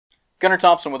Gunnar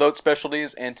Thompson with Oat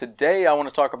Specialties, and today I want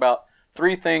to talk about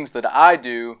 3 things that I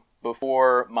do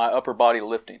before my upper body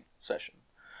lifting session.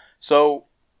 So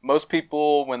most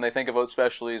people, when they think of Oat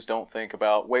Specialties, don't think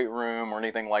about weight room or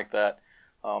anything like that.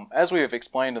 As we have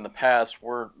explained in the past,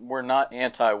 we're not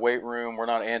anti-weight room, we're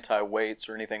not anti-weights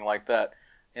or anything like that.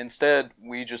 Instead,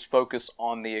 we just focus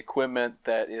on the equipment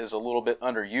that is a little bit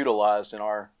underutilized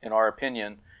in our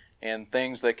opinion, and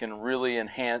things that can really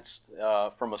enhance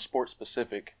from a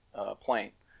sport-specific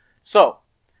plane. So,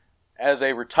 as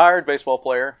a retired baseball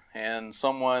player and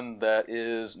someone that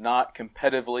is not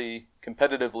competitively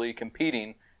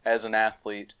competing as an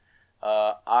athlete,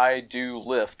 I do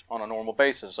lift on a normal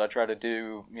basis. I try to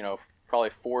do, probably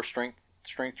 4 strength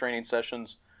training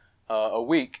sessions a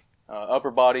week, upper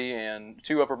body and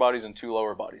 2 upper bodies and 2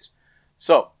 lower bodies.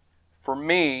 So, for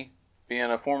me,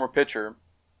 being a former pitcher,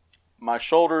 my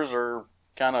shoulders are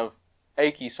kind of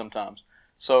achy sometimes.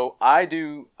 So I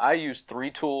use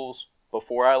 3 tools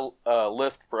before I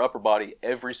lift for upper body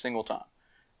every single time.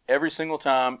 Every single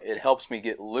time it helps me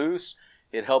get loose.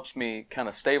 It helps me kind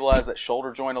of stabilize that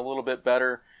shoulder joint a little bit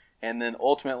better. And then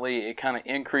ultimately it kind of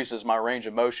increases my range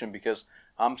of motion because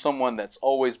I'm someone that's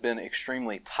always been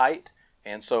extremely tight.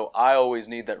 And so I always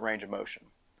need that range of motion.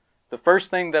 The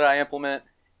first thing that I implement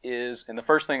is, and the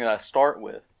first thing that I start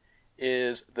with,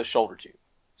 is the shoulder tube.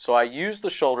 So I use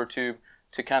the shoulder tube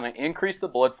to kind of increase the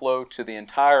blood flow to the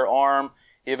entire arm,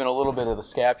 even a little bit of the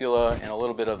scapula and a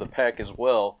little bit of the pec as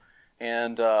well.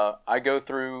 And I go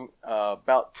through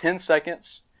about 10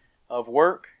 seconds of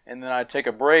work, and then I take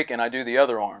a break and I do the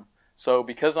other arm. So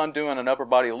because I'm doing an upper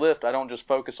body lift, I don't just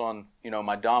focus on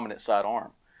my dominant side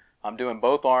arm. I'm doing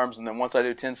both arms, and then once I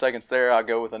do 10 seconds there, I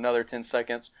go with another 10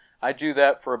 seconds. I do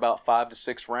that for about 5 to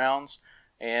 6 rounds.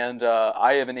 And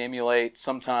I even emulate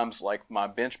sometimes like my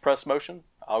bench press motion.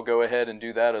 I'll go ahead and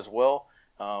do that as well.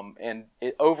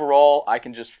 Overall, I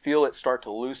can just feel it start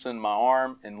to loosen my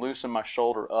arm and loosen my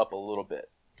shoulder up a little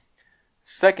bit.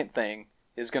 Second thing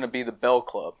is going to be the bell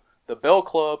club. The bell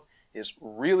club is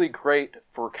really great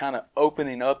for kind of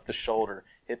opening up the shoulder.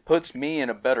 It puts me in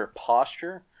a better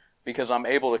posture because I'm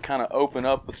able to kind of open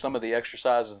up with some of the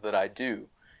exercises that I do.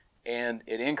 And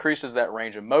it increases that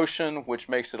range of motion, which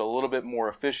makes it a little bit more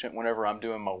efficient whenever I'm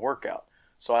doing my workout.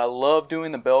 So I love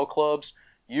doing the bell clubs.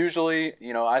 Usually,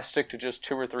 I stick to just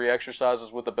 2 or 3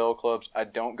 exercises with the bell clubs. I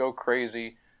don't go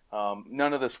crazy.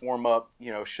 None of this warm-up,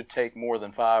 should take more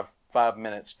than 5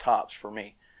 minutes tops for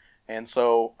me. And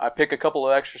so I pick a couple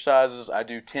of exercises, I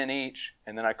do 10 each,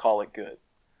 and then I call it good.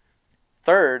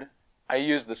 Third, I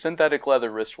use the synthetic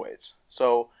leather wrist weights.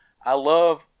 So I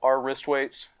love our wrist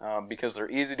weights because they're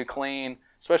easy to clean.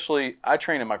 Especially, I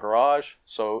train in my garage,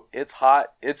 so it's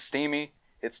hot, it's steamy,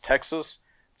 it's Texas.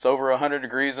 It's over 100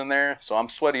 degrees in there, so I'm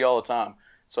sweaty all the time.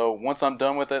 So once I'm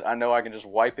done with it, I know I can just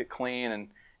wipe it clean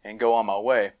and go on my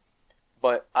way.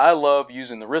 But I love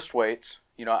using the wrist weights.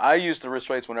 I used the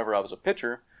wrist weights whenever I was a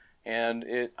pitcher, and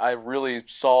I really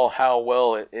saw how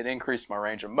well it increased my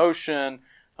range of motion.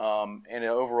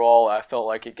 Overall, I felt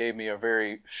like it gave me a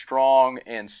very strong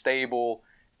and stable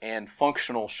and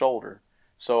functional shoulder.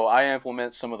 So I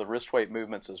implement some of the wrist weight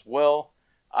movements as well.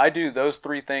 I do those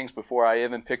 3 things before I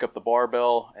even pick up the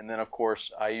barbell, and then of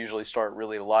course I usually start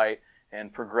really light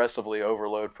and progressively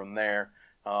overload from there.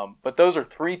 But those are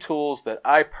 3 tools that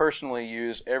I personally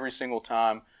use every single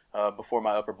time before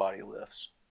my upper body lifts.